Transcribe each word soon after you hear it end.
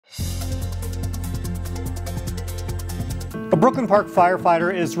A Brooklyn Park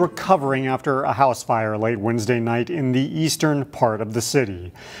firefighter is recovering after a house fire late Wednesday night in the eastern part of the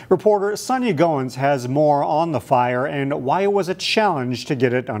city. Reporter Sonia Goins has more on the fire and why it was a challenge to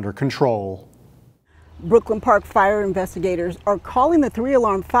get it under control. Brooklyn Park fire investigators are calling the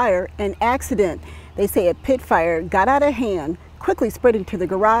 3-alarm fire an accident. They say a pit fire got out of hand, quickly spreading to the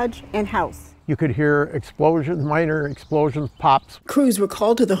garage and house. You could hear explosions, minor explosions, pops. Crews were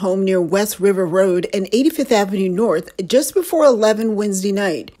called to the home near West River Road and 85th Avenue North just before 11 Wednesday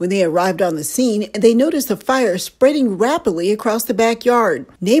night. When they arrived on the scene, they noticed the fire spreading rapidly across the backyard.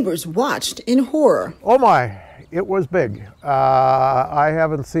 Neighbors watched in horror. Oh my, it was big. I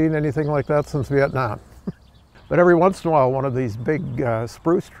haven't seen anything like that since Vietnam. But every once in a while, one of these big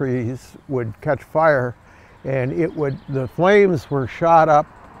spruce trees would catch fire, and the flames were shot up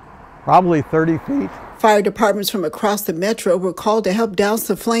probably 30 feet. Fire departments from across the metro were called to help douse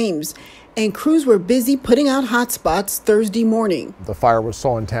the flames, and crews were busy putting out hot spots Thursday morning. The fire was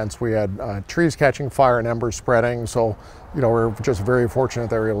so intense. We had trees catching fire and embers spreading, so we're just very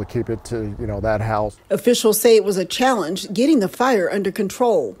fortunate that we were able to keep it to that house. Officials say it was a challenge getting the fire under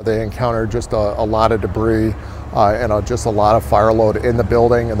control. They encountered just a lot of debris and just a lot of fire load in the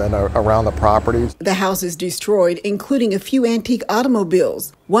building and then around the properties. The house is destroyed, including a few antique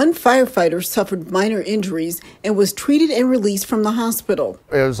automobiles. One firefighter suffered minor injuries and was treated and released from the hospital.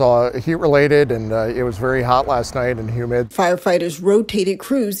 It was heat-related, and it was very hot last night and humid. Firefighters rotated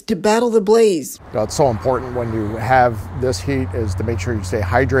crews to battle the blaze. It's so important when you have this heat is to make sure you stay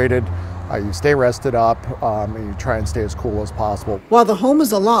hydrated, you stay rested up, and you try and stay as cool as possible. While the home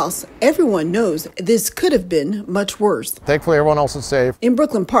is a loss, everyone knows this could have been much worse. Thankfully, everyone else is safe. In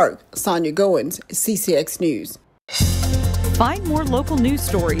Brooklyn Park, Sonia Goins, CCX News. Find more local news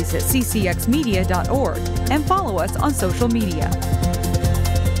stories at ccxmedia.org and follow us on social media.